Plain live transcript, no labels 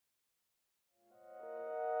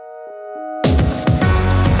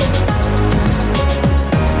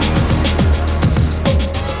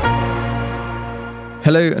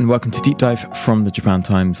Hello and welcome to Deep Dive from the Japan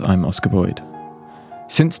Times. I'm Oscar Boyd.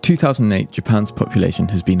 Since 2008, Japan's population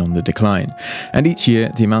has been on the decline, and each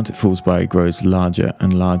year the amount it falls by grows larger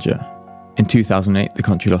and larger. In 2008, the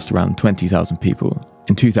country lost around 20,000 people.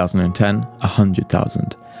 In 2010,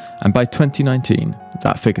 100,000. And by 2019,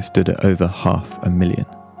 that figure stood at over 500,000.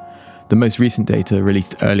 The most recent data,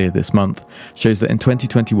 released earlier this month, shows that in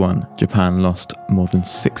 2021, Japan lost more than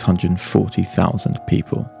 640,000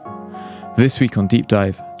 people. This week on Deep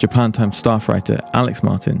Dive, Japan Times staff writer Alex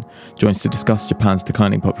Martin joins to discuss Japan's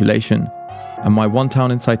declining population and why one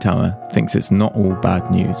town in Saitama thinks it's not all bad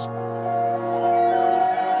news.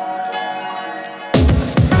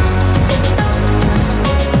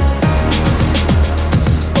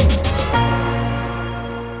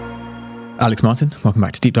 Alex Martin, welcome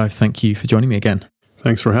back to Deep Dive. Thank you for joining me again.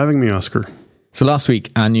 Thanks for having me, Oscar. So last week,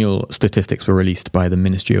 annual statistics were released by the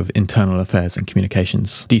Ministry of Internal Affairs and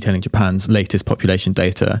Communications, detailing Japan's latest population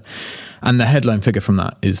data. And the headline figure from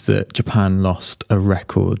that is that Japan lost a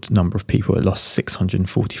record number of people. It lost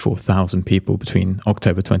 644,000 people between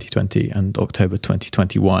October 2020 and October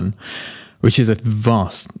 2021, which is a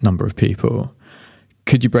vast number of people.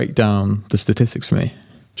 Could you break down the statistics for me?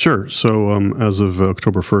 Sure. So as of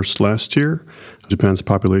October 1st last year, Japan's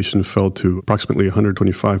population fell to approximately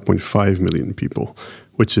 125.5 million people,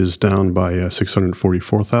 which is down by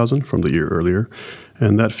 644,000 from the year earlier.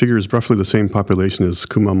 And that figure is roughly the same population as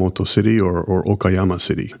Kumamoto City or Okayama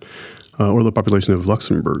City, or the population of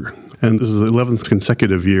Luxembourg. And this is the 11th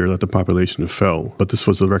consecutive year that the population fell, but this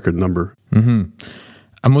was the record number. Mm-hmm.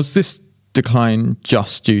 And was this decline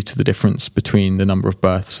just due to the difference between the number of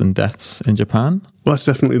births and deaths in Japan? Well, that's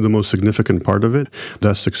definitely the most significant part of it.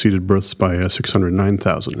 Deaths exceeded births by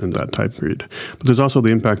 609,000 in that time period. But there's also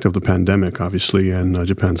the impact of the pandemic, obviously, and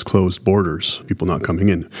Japan's closed borders, people not coming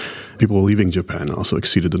in. People leaving Japan also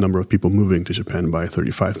exceeded the number of people moving to Japan by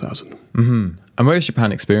 35,000. Mm-hmm. And where is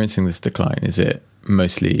Japan experiencing this decline? Is it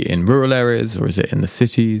mostly in rural areas or is it in the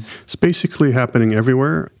cities? It's basically happening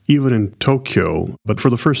everywhere, even in Tokyo. But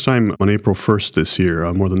for the first time on April 1st this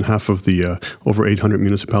year, more than half of the over 800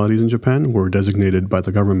 municipalities in Japan were designated by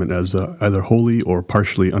the government as either wholly or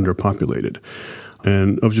partially underpopulated.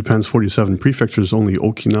 And of Japan's 47 prefectures, only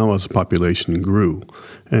Okinawa's population grew.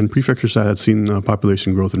 And prefectures that had seen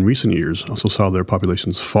population growth in recent years also saw their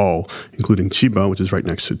populations fall, including Chiba, which is right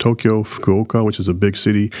next to Tokyo, Fukuoka, which is a big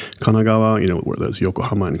city, Kanagawa, where there's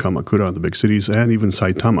Yokohama and Kamakura, the big cities, and even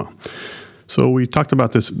Saitama. So we talked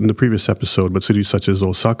about this in the previous episode, but cities such as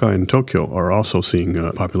Osaka and Tokyo are also seeing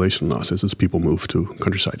population losses as people move to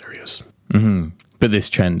countryside areas. Mm-hmm. But this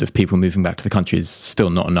trend of people moving back to the country is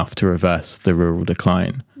still not enough to reverse the rural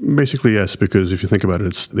decline. Basically, yes, because if you think about it,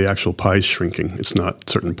 it's the actual pie is shrinking. It's not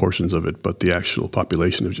certain portions of it, but the actual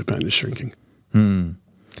population of Japan is shrinking.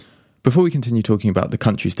 Before we continue talking about the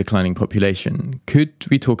country's declining population, could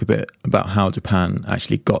we talk a bit about how Japan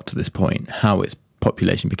actually got to this point, how its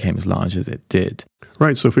population became as large as it did?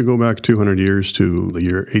 Right, so if we go back 200 years to the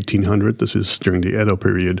year 1800, this is during the Edo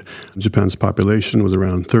period, Japan's population was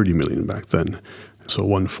around 30 million back then. So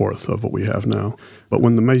 1/4 of what we have now. But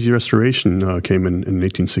when the Meiji Restoration came in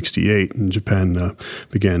 1868 and Japan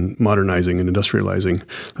began modernizing and industrializing,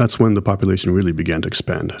 that's when the population really began to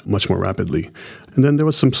expand much more rapidly. And then there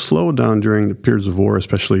was some slowdown during the periods of war,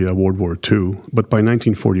 especially World War II. But by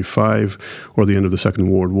 1945, or the end of the Second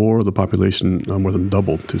World War, the population more than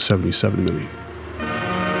doubled to 77 million.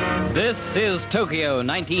 This is Tokyo,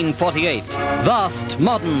 1948. Vast,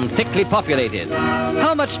 modern, thickly populated.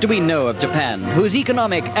 How much do we know of Japan, whose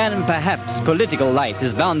economic and perhaps political life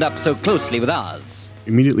is bound up so closely with ours?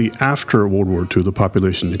 Immediately after World War II, the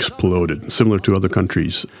population exploded, similar to other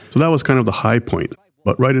countries. So that was kind of the high point.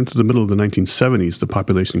 But right into the middle of the 1970s, the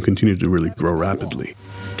population continued to really grow rapidly.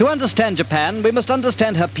 To understand Japan, we must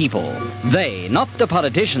understand her people. They, not the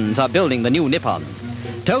politicians, are building the new Nippon.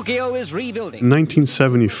 Tokyo is rebuilding. In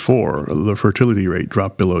 1974, the fertility rate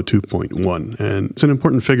dropped below 2.1. And it's an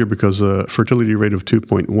important figure because a fertility rate of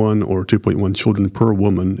 2.1 or 2.1 children per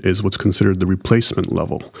woman is what's considered the replacement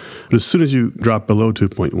level. But as soon as you drop below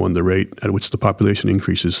 2.1, the rate at which the population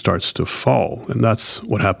increases starts to fall. And that's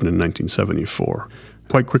what happened in 1974.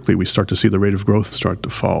 Quite quickly, we start to see the rate of growth start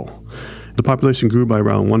to fall. The population grew by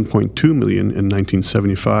around 1.2 million in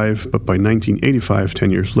 1975, but by 1985, 10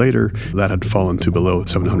 years later, that had fallen to below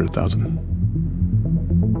 700,000.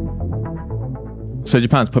 So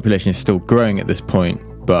Japan's population is still growing at this point,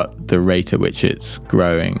 but the rate at which it's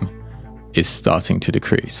growing is starting to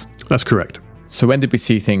decrease. That's correct. So when did we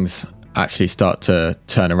see things actually start to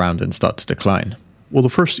turn around and start to decline? Well, the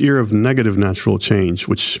first year of negative natural change,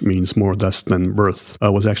 which means more deaths than birth,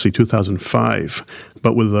 was actually 2005.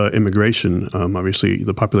 But with immigration, obviously,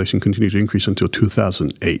 the population continued to increase until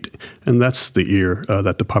 2008. And that's the year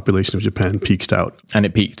that the population of Japan peaked out. And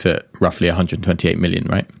it peaked at roughly 128 million,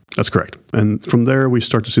 right? That's correct. And from there, we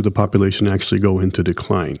start to see the population actually go into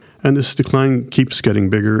decline. And this decline keeps getting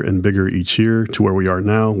bigger and bigger each year to where we are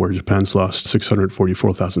now, where Japan's lost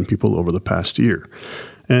 644,000 people over the past year.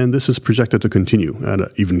 And this is projected to continue at an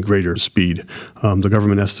even greater speed. The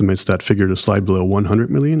government estimates that figure to slide below 100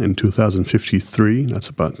 million in 2053. That's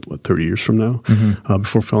about, 30 years from now,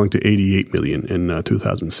 before falling to 88 million in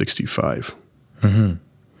 2065. Mm-hmm.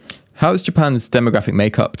 How has Japan's demographic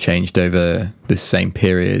makeup changed over this same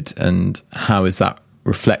period, and how is that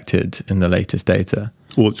reflected in the latest data?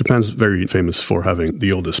 Well, Japan's very famous for having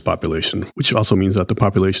the oldest population, which also means that the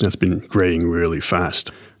population has been graying really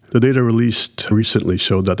fast. The data released recently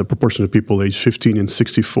showed that the proportion of people aged 15 and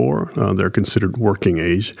 64, they're considered working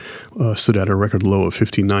age, stood at a record low of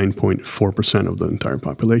 59.4% of the entire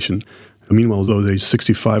population. Meanwhile, those aged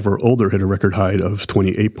 65 or older hit a record high of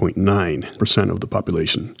 28.9% of the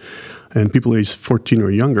population. And people aged 14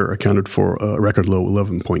 or younger accounted for a record low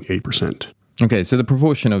 11.8%. Okay, so the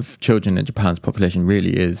proportion of children in Japan's population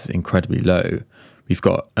really is incredibly low. We've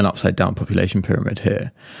got an upside-down population pyramid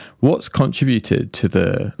here. What's contributed to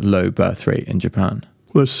the low birth rate in Japan?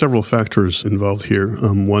 Well, there's several factors involved here.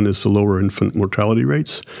 One is the lower infant mortality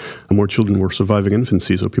rates. More children were surviving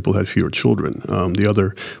infancy, so people had fewer children. The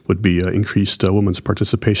other would be increased women's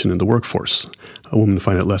participation in the workforce. Women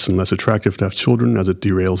find it less and less attractive to have children as it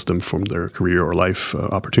derails them from their career or life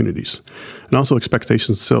opportunities. And also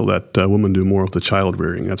expectations still that women do more of the child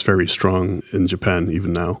rearing. That's very strong in Japan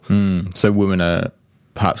even now. So women are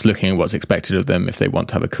perhaps looking at what's expected of them if they want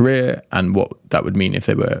to have a career, and what that would mean if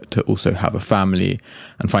they were to also have a family,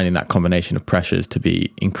 and finding that combination of pressures to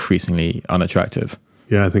be increasingly unattractive.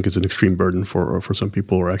 Yeah, I think it's an extreme burden for some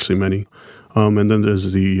people, or actually many. And then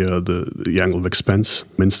there's the angle of expense.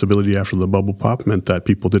 Instability after the bubble pop meant that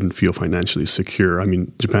people didn't feel financially secure. I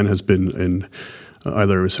mean, Japan has been in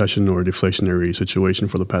either a recession or a deflationary situation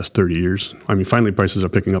for the past 30 years. I mean, finally prices are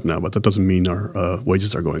picking up now, but that doesn't mean our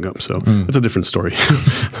wages are going up. So that's a different story.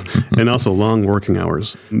 And also long working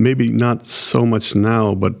hours. Maybe not so much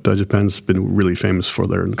now, but Japan's been really famous for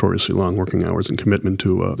their notoriously long working hours and commitment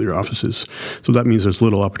to their offices. So that means there's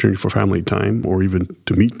little opportunity for family time or even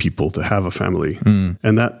to meet people, to have a family.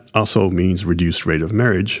 And that also means reduced rate of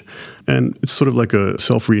marriage. And it's sort of like a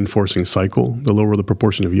self-reinforcing cycle. The lower the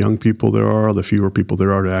proportion of young people there are, the fewer people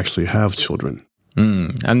there are to actually have children.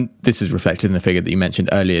 And this is reflected in the figure that you mentioned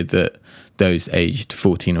earlier, that those aged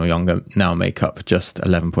 14 or younger now make up just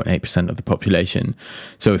 11.8% of the population.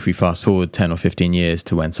 So if we fast forward 10 or 15 years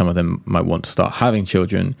to when some of them might want to start having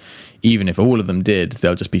children, even if all of them did,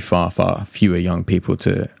 there'll just be far, far fewer young people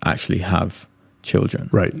to actually have children.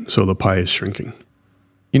 Right. So the pie is shrinking.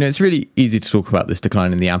 You know, it's really easy to talk about this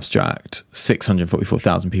decline in the abstract.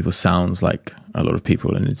 644,000 people sounds like a lot of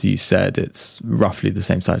people. And as you said, it's roughly the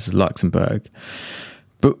same size as Luxembourg.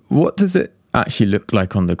 But what does it actually look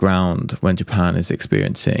like on the ground when Japan is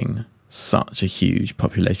experiencing such a huge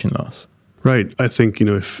population loss? Right. I think,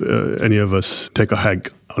 if any of us take a hike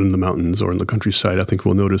out in the mountains or in the countryside, I think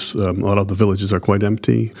we'll notice a lot of the villages are quite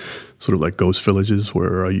empty, sort of like ghost villages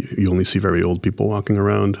where you only see very old people walking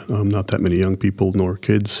around, not that many young people nor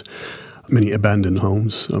kids. Many abandoned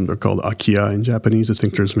homes. They're called akiya in Japanese. I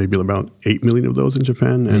think there's maybe about 8 million of those in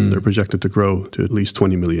Japan, and they're projected to grow to at least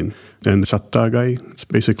 20 million. And shattagai, it's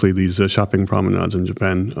basically these shopping promenades in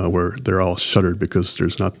Japan where they're all shuttered because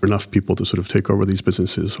there's not enough people to sort of take over these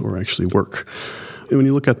businesses or actually work. And when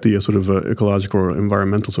you look at the sort of ecological or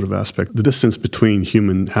environmental sort of aspect, the distance between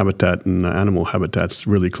human habitat and animal habitat's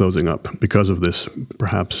really closing up because of this,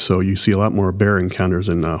 perhaps. So you see a lot more bear encounters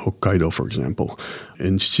in Hokkaido, for example.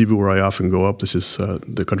 In Chichibu, where I often go up, this is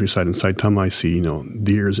the countryside in Saitama, I see,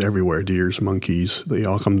 deers everywhere, deers, monkeys. They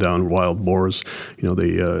all come down, wild boars.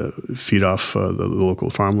 They feed off the local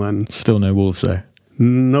farmland. Still no wolves, though.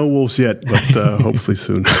 No wolves yet, but hopefully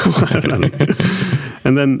soon.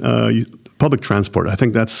 And then public transport, I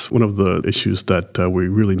think that's one of the issues that we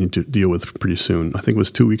really need to deal with pretty soon. I think it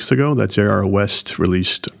was 2 weeks ago that JR West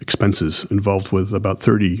released expenses involved with about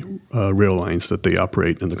 30 rail lines that they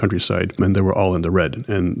operate in the countryside, and they were all in the red.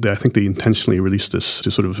 And I think they intentionally released this to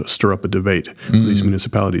sort of stir up a debate with these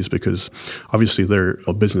municipalities, because obviously they're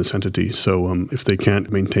a business entity. So if they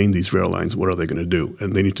can't maintain these rail lines, what are they going to do?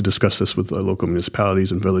 And they need to discuss this with local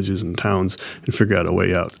municipalities and villages and towns and figure out a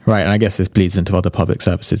way out. Right, and I guess this bleeds into other public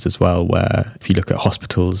services as well, where if you look at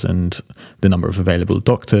hospitals and the number of available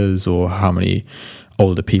doctors or how many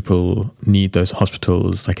older people need those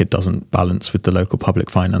hospitals, like it doesn't balance with the local public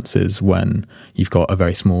finances when you've got a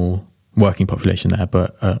very small working population there,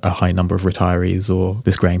 but a high number of retirees or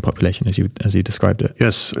this greying population, as you described it.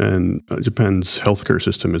 Yes, and Japan's healthcare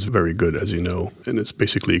system is very good, as you know, and it's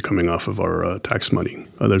basically coming off of our tax money.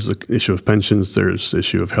 There's the issue of pensions, there's the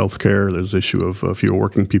issue of healthcare, there's the issue of fewer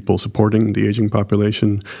working people supporting the aging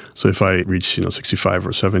population. So if I reach 65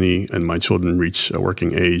 or 70 and my children reach a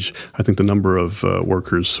working age, I think the number of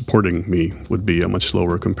workers supporting me would be much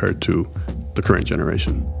lower compared to the current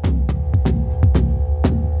generation.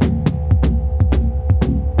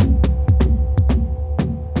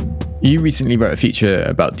 You recently wrote a feature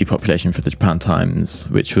about depopulation for the Japan Times,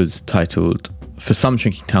 which was titled, "For some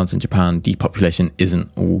shrinking towns in Japan, depopulation isn't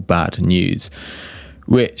all bad news,"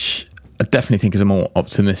 which I definitely think is a more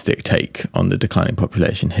optimistic take on the declining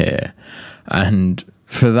population here. And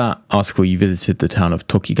for that article, you visited the town of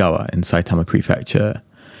Tokigawa in Saitama Prefecture.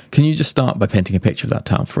 Can you just start by painting a picture of that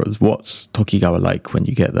town for us? What's Tokigawa like when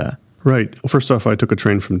you get there? Right. Well, first off, I took a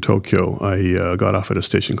train from Tokyo. I got off at a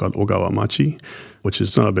station called Ogawamachi, which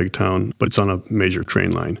is not a big town, but it's on a major train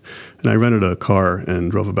line. And I rented a car and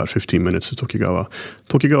drove about 15 minutes to Tokigawa.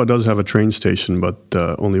 Tokigawa does have a train station, but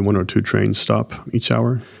only 1 or 2 trains stop each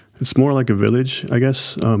hour. It's more like a village, I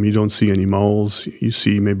guess. You don't see any malls. You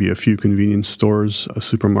see maybe a few convenience stores, a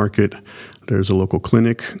supermarket. There's a local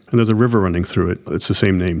clinic, and there's a river running through it. It's the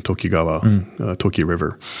same name, Tokigawa, Toki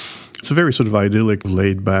River. It's a very sort of idyllic,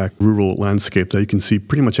 laid-back, rural landscape that you can see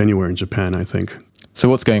pretty much anywhere in Japan, I think. So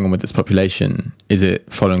what's going on with this population? Is it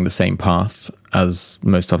following the same path as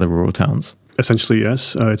most other rural towns? Essentially,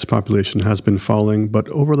 yes. Its population has been falling, but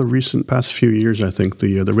over the past few years, I think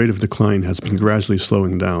the rate of decline has been gradually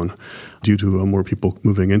slowing down due to more people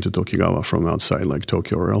moving into Tokigawa from outside, like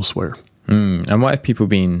Tokyo or elsewhere. And why have people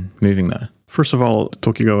been moving there? First of all,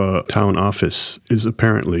 Tokigawa town office is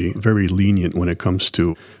apparently very lenient when it comes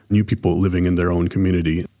to new people living in their own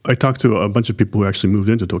community. I talked to a bunch of people who actually moved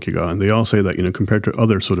into Tokigawa, and they all say that, compared to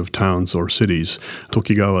other sort of towns or cities,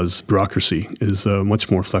 Tokigawa's bureaucracy is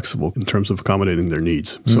much more flexible in terms of accommodating their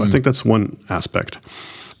needs. So I think that's one aspect.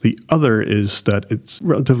 The other is that it's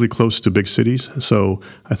relatively close to big cities. So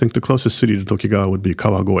I think the closest city to Tokigawa would be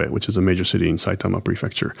Kawagoe, which is a major city in Saitama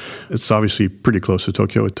Prefecture. It's obviously pretty close to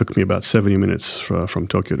Tokyo. It took me about 70 minutes from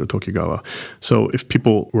Tokyo to Tokigawa. So if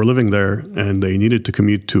people were living there and they needed to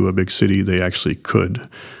commute to a big city, they actually could.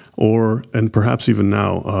 And perhaps even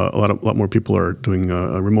now, a lot more people are doing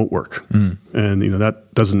remote work. And,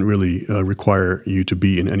 that doesn't really require you to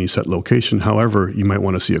be in any set location. However, you might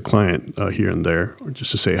want to see a client here and there, or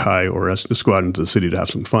just to say hi, or just go out into the city to have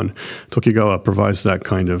some fun. Tokigawa provides that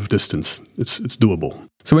kind of distance. It's doable.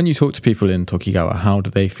 So when you talk to people in Tokigawa, how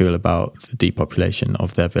do they feel about the depopulation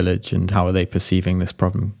of their village, and how are they perceiving this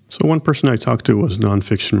problem? So one person I talked to was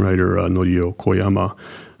nonfiction writer Norio Koyama.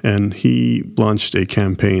 And he launched a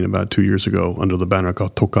campaign about 2 years ago under the banner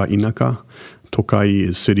called Toka Inaka. Tokai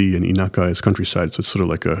is city and Inaka is countryside, so it's sort of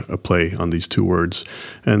like a play on these two words.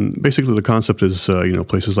 And basically the concept is,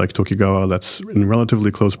 places like Tokigawa that's in relatively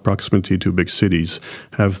close proximity to big cities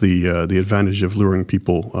have the advantage of luring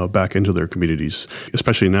people back into their communities,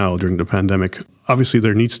 especially now during the pandemic. Obviously,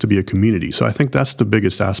 there needs to be a community. So I think that's the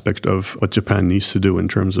biggest aspect of what Japan needs to do in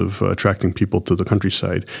terms of attracting people to the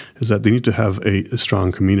countryside, is that they need to have a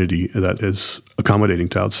strong community that is accommodating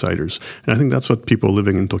to outsiders. And I think that's what people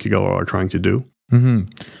living in Tokigawa are trying to do. Mm-hmm.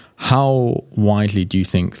 How widely do you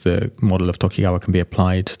think the model of Tokigawa can be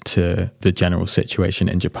applied to the general situation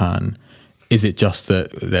in Japan? Is it just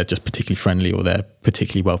that they're just particularly friendly, or they're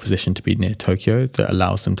particularly well positioned to be near Tokyo, that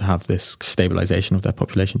allows them to have this stabilization of their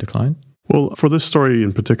population decline? Well, for this story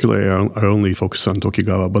in particular, I only focus on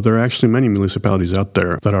Tokigawa, but there are actually many municipalities out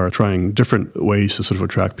there that are trying different ways to sort of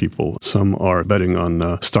attract people. Some are betting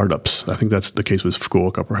on startups. I think that's the case with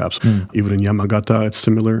Fukuoka, perhaps. Even in Yamagata, it's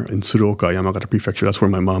similar. In Tsuruoka, Yamagata Prefecture, that's where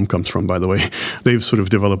my mom comes from, by the way. They've sort of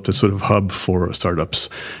developed a sort of hub for startups,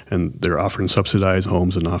 and they're offering subsidized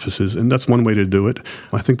homes and offices, and that's one way to do it.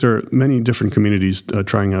 I think there are many different communities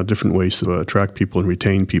trying out different ways to attract people and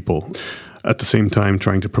retain people, at the same time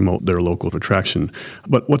trying to promote their local attraction.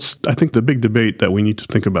 But I think the big debate that we need to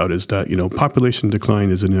think about is that, population decline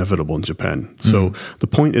is inevitable in Japan. So the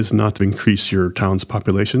point is not to increase your town's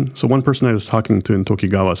population. So one person I was talking to in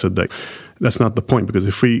Tokigawa said that that's not the point, because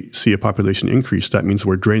if we see a population increase, that means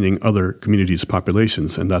we're draining other communities'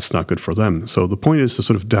 populations, and that's not good for them. So the point is to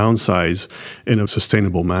sort of downsize in a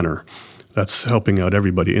sustainable manner. that's helping out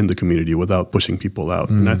everybody in the community without pushing people out.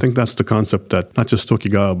 And I think that's the concept that not just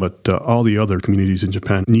Tokigawa, but all the other communities in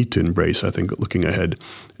Japan need to embrace, I think, looking ahead.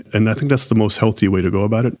 And I think that's the most healthy way to go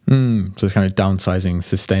about it. So it's kind of downsizing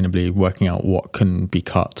sustainably, working out what can be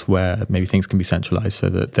cut, where maybe things can be centralized so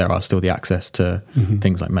that there are still the access to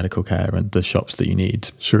things like medical care and the shops that you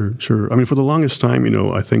need. Sure. I mean, for the longest time,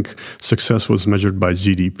 I think success was measured by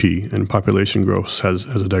GDP, and population growth has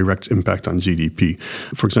a direct impact on GDP.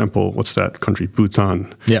 For example, what's that country?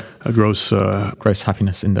 Bhutan. Yeah. Gross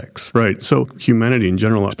happiness index. Right. So humanity in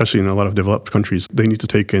general, especially in a lot of developed countries, they need to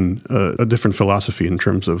take in a different philosophy in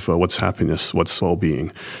terms of what's happiness, what's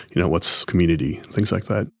well-being, what's community, things like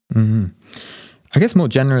that. I guess more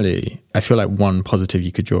generally, I feel like one positive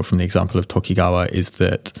you could draw from the example of Tokigawa is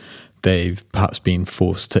that they've perhaps been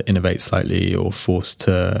forced to innovate slightly or forced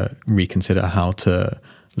to reconsider how to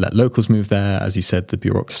let locals move there. As you said, the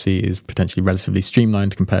bureaucracy is potentially relatively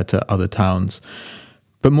streamlined compared to other towns.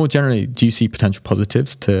 But more generally, do you see potential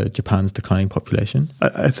positives to Japan's declining population?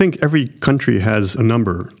 I think every country has a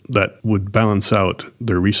number that would balance out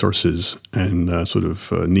their resources and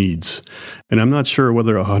needs. And I'm not sure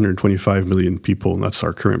whether 125 million people, and that's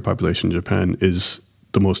our current population in Japan, is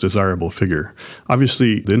the most desirable figure.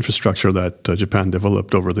 Obviously, the infrastructure that Japan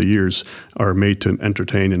developed over the years are made to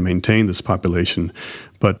entertain and maintain this population.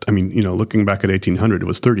 But, I mean, looking back at 1800, it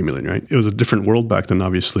was 30 million, right? It was a different world back then,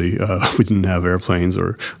 obviously. We didn't have airplanes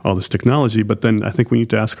or all this technology. But then I think we need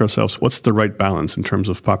to ask ourselves, what's the right balance in terms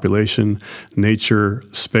of population, nature,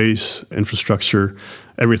 space, infrastructure,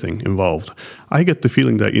 everything involved? I get the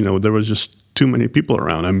feeling that, there was just too many people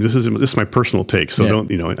around. I mean, this is my personal take, so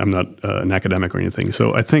I'm not an academic or anything.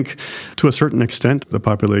 So I think to a certain extent, the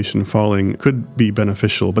population falling could be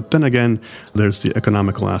beneficial. But then again, there's the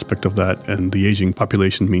economical aspect of that, and the aging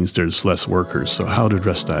population means there's less workers. So how to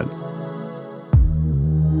address that?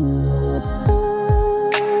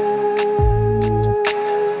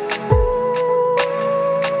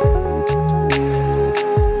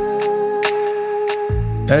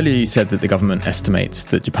 Earlier you said that the government estimates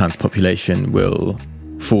that Japan's population will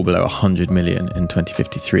fall below 100 million in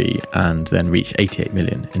 2053 and then reach 88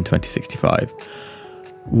 million in 2065.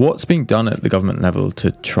 What's being done at the government level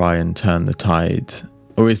to try and turn the tide?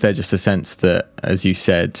 Or is there just a sense that, as you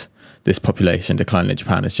said, this population decline in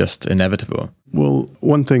Japan is just inevitable? Well,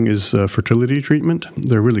 one thing is fertility treatment.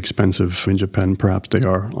 They're really expensive in Japan. Perhaps they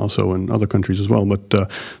are also in other countries as well. But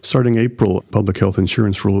starting April, public health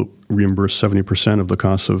insurance will reimburse 70% of the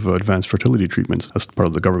cost of advanced fertility treatments as part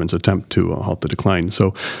of the government's attempt to halt the decline.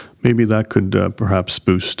 So maybe that could perhaps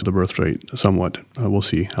boost the birth rate somewhat. We'll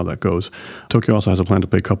see how that goes. Tokyo also has a plan to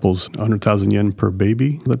pay couples 100,000 yen per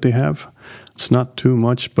baby that they have. It's not too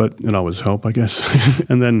much, but it always helps, I guess.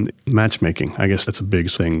 And then matchmaking. I guess that's a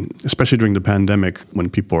big thing, especially during the pandemic when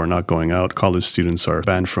people are not going out. College students are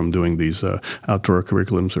banned from doing these outdoor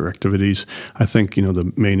curriculums or activities. I think,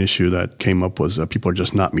 the main issue that came up was people are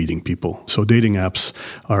just not meeting people. So dating apps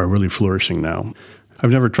are really flourishing now.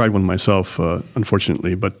 I've never tried one myself,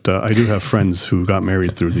 unfortunately, but I do have friends who got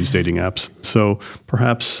married through these dating apps. So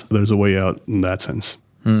perhaps there's a way out in that sense.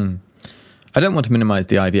 I don't want to minimize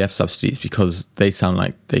the IVF subsidies because they sound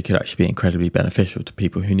like they could actually be incredibly beneficial to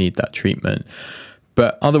people who need that treatment.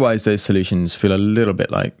 But otherwise, those solutions feel a little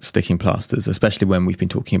bit like sticking plasters, especially when we've been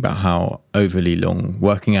talking about how overly long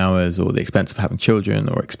working hours or the expense of having children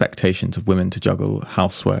or expectations of women to juggle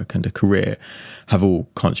housework and a career have all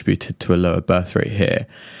contributed to a lower birth rate here.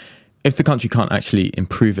 If the country can't actually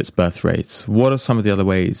improve its birth rates, what are some of the other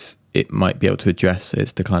ways it might be able to address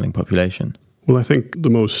its declining population? Well, I think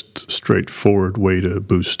the most straightforward way to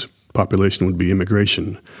boost population would be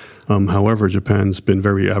immigration. However, Japan's been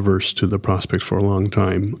very averse to the prospect for a long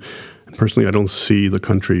time. And personally, I don't see the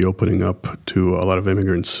country opening up to a lot of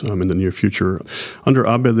immigrants in the near future. Under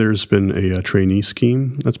Abe, there's been a trainee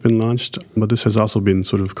scheme that's been launched, but this has also been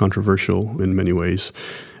sort of controversial in many ways.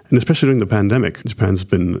 And especially during the pandemic, Japan's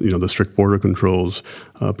been, the strict border controls,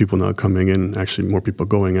 people not coming in, actually more people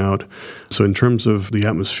going out. So in terms of the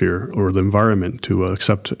atmosphere or the environment to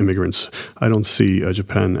accept immigrants, I don't see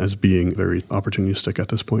Japan as being very opportunistic at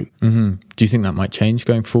this point. Mm-hmm. Do you think that might change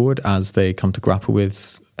going forward as they come to grapple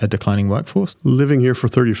with a declining workforce? Living here for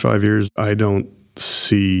 35 years, I don't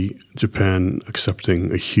see Japan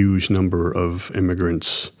accepting a huge number of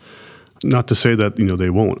immigrants. Not to say that,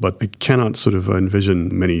 they won't, but I cannot sort of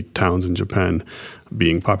envision many towns in Japan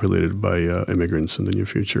being populated by immigrants in the near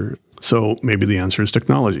future. So maybe the answer is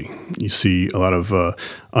technology. You see a lot of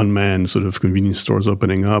unmanned sort of convenience stores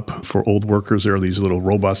opening up. For old workers, there are these little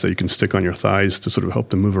robots that you can stick on your thighs to sort of help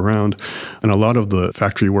them move around. And a lot of the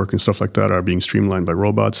factory work and stuff like that are being streamlined by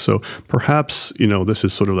robots. So perhaps, this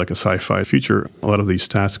is sort of like a sci-fi future. A lot of these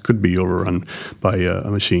tasks could be overrun by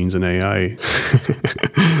machines and AI.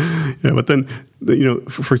 Yeah, but then,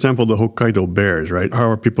 for example, the Hokkaido bears, right? How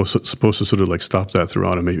are people supposed to sort of like stop that through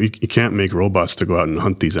automation? You can't make robots to go out and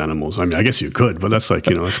hunt these animals. I mean, I guess you could, but that's like,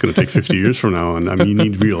 that's going to take 50 years from now. And I mean, you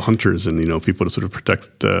need real hunters and, people to sort of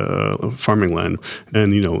protect farming land.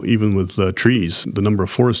 And, even with trees, the number of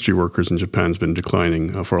forestry workers in Japan has been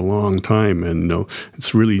declining for a long time. And,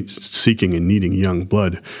 it's really seeking and needing young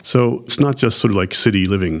blood. So it's not just sort of like city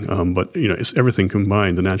living, but, it's everything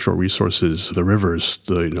combined, the natural resources, the rivers,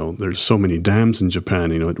 there's so many dams in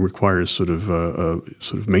Japan. It requires sort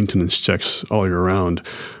of maintenance checks all year round.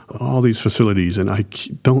 All these facilities, and I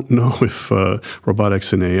don't know if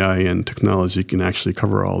robotics and AI and technology can actually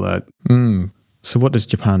cover all that. So what does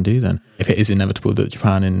Japan do then? If it is inevitable that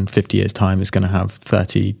Japan in 50 years' time is going to have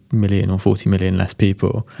 30 million or 40 million less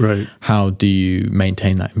people, right? How do you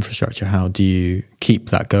maintain that infrastructure? How do you keep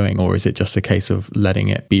that going? Or is it just a case of letting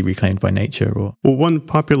it be reclaimed by nature? Or Well, one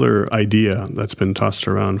popular idea that's been tossed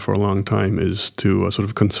around for a long time is to sort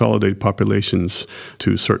of consolidate populations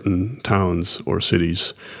to certain towns or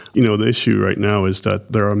cities. The issue right now is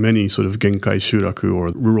that there are many sort of genkai shuraku or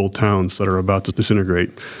rural towns that are about to disintegrate.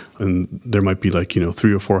 And there might be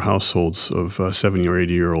 3 or 4 households of 70 or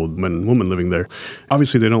 80-year-old men and women living there.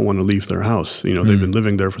 Obviously, they don't want to leave their house. They've been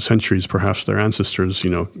living there for centuries. Perhaps their ancestors,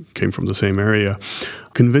 came from the same area.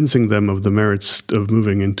 Convincing them of the merits of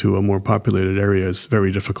moving into a more populated area is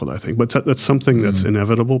very difficult, I think. But that's something that's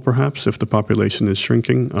inevitable, perhaps, if the population is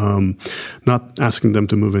shrinking. Not asking them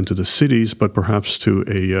to move into the cities, but perhaps to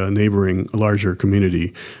a neighboring, larger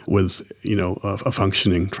community with, a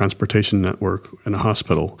functioning transportation network and a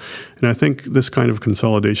hospital. And I think this kind of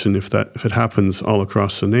consolidation, if it happens all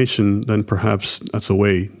across the nation, then perhaps that's a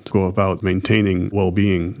way to go about maintaining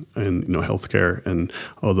well-being and healthcare and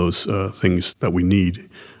all those things that we need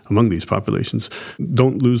among these populations.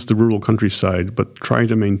 Don't lose the rural countryside, but try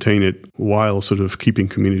to maintain it while sort of keeping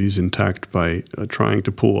communities intact by trying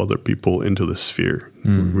to pull other people into the sphere.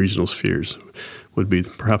 Regional spheres would be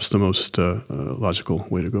perhaps the most logical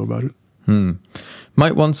way to go about it.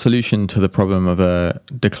 Might one solution to the problem of a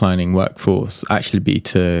declining workforce actually be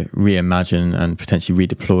to reimagine and potentially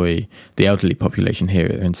redeploy the elderly population here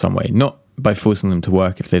in some way? Not by forcing them to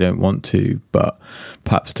work if they don't want to, but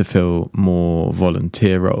perhaps to fill more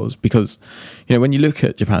volunteer roles. Because, when you look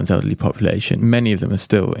at Japan's elderly population, many of them are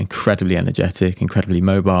still incredibly energetic, incredibly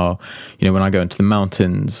mobile. When I go into the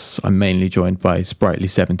mountains, I'm mainly joined by sprightly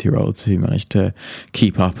 70-year-olds who manage to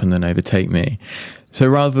keep up and then overtake me. So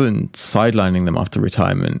rather than sidelining them after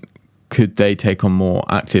retirement, could they take on more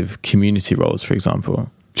active community roles, for example?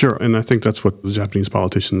 Sure, and I think that's what the Japanese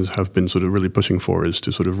politicians have been sort of really pushing for, is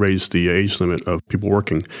to sort of raise the age limit of people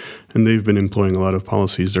working. And they've been employing a lot of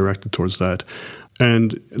policies directed towards that.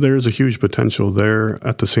 And there is a huge potential there.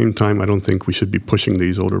 At the same time, I don't think we should be pushing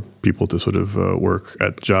these older people to sort of work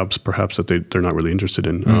at jobs perhaps that they're not really interested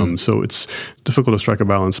in. So it's difficult to strike a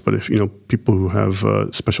balance. But if people who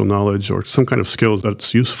have special knowledge or some kind of skills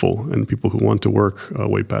that's useful, and people who want to work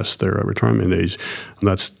way past their retirement age,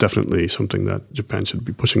 that's definitely something that Japan should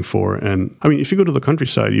be pushing for. And I mean, if you go to the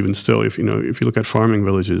countryside, even still, if you look at farming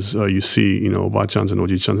villages, you see obachans and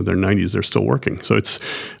oji-chans in their 90s, they're still working. So it's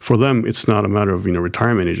for them, it's not a matter of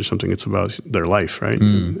retirement age or something. It's about their life, right?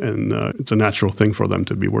 And it's a natural thing for them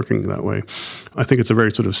to be working that way. I think it's a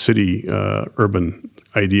very sort of city, urban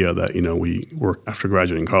idea that, we work after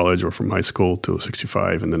graduating college or from high school till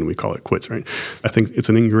 65 and then we call it quits, right? I think it's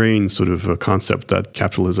an ingrained sort of concept that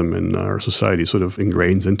capitalism in our society sort of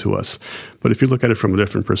ingrains into us. But if you look at it from a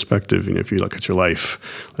different perspective, if you look at your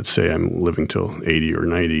life, let's say I'm living till 80 or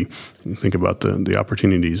 90, and think about the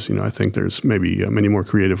opportunities, I think there's maybe many more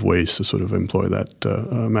creative ways to sort of employ that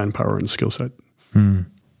manpower and skill set.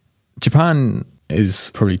 Japan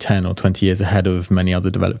is probably 10 or 20 years ahead of many other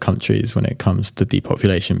developed countries when it comes to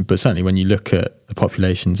depopulation. But certainly when you look at the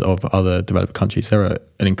populations of other developed countries, there are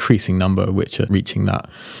an increasing number which are reaching that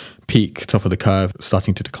peak, top of the curve,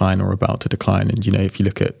 starting to decline or about to decline. And, if you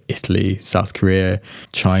look at Italy, South Korea,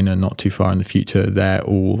 China, not too far in the future, they're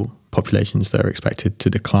all populations that are expected to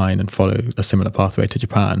decline and follow a similar pathway to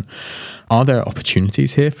Japan. Are there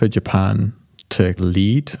opportunities here for Japan to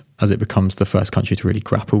lead as it becomes the first country to really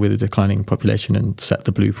grapple with a declining population and set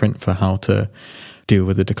the blueprint for how to deal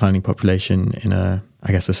with a declining population in a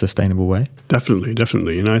I guess, a sustainable way?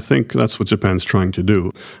 Definitely. And I think that's what Japan's trying to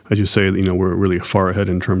do. As you say, we're really far ahead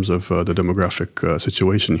in terms of the demographic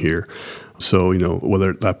situation here. So,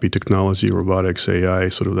 whether that be technology, robotics, AI,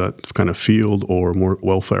 sort of that kind of field, or more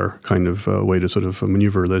welfare kind of way to sort of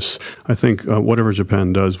maneuver this, I think whatever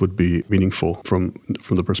Japan does would be meaningful from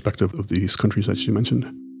the perspective of these countries that you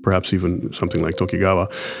mentioned. Perhaps even something like Tokigawa.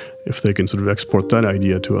 If they can sort of export that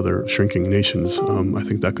idea to other shrinking nations, I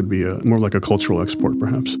think that could be more like a cultural export,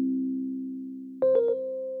 perhaps.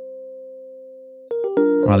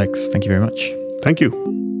 Alex, thank you very much. Thank you.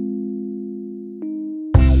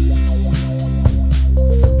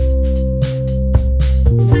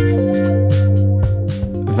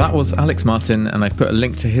 That was Alex Martin, and I've put a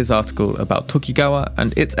link to his article about Tokigawa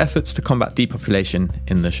and its efforts to combat depopulation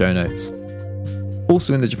in the show notes.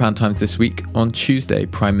 Also in the Japan Times this week, on Tuesday,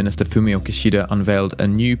 Prime Minister Fumio Kishida unveiled a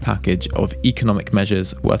new package of economic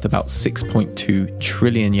measures worth about 6.2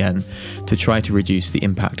 trillion yen to try to reduce the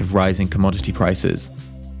impact of rising commodity prices.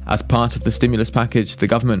 As part of the stimulus package, the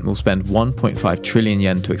government will spend 1.5 trillion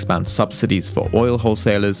yen to expand subsidies for oil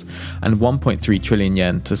wholesalers and 1.3 trillion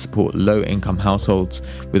yen to support low-income households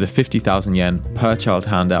with a 50,000 yen per child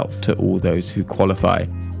handout to all those who qualify.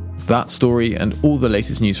 That story and all the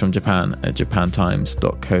latest news from Japan at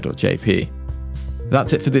japantimes.co.jp.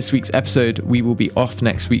 That's it for this week's episode. We will be off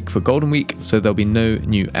next week for Golden Week, so there'll be no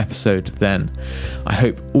new episode then. I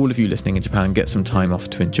hope all of you listening in Japan get some time off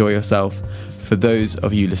to enjoy yourself. For those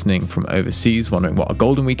of you listening from overseas wondering what a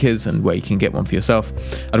Golden Week is and where you can get one for yourself,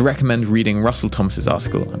 I'd recommend reading Russell Thomas's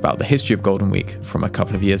article about the history of Golden Week from a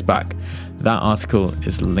couple of years back. That article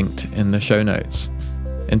is linked in the show notes.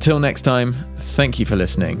 Until next time, thank you for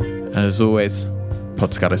listening, and as always,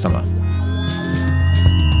 Potsukare-sama.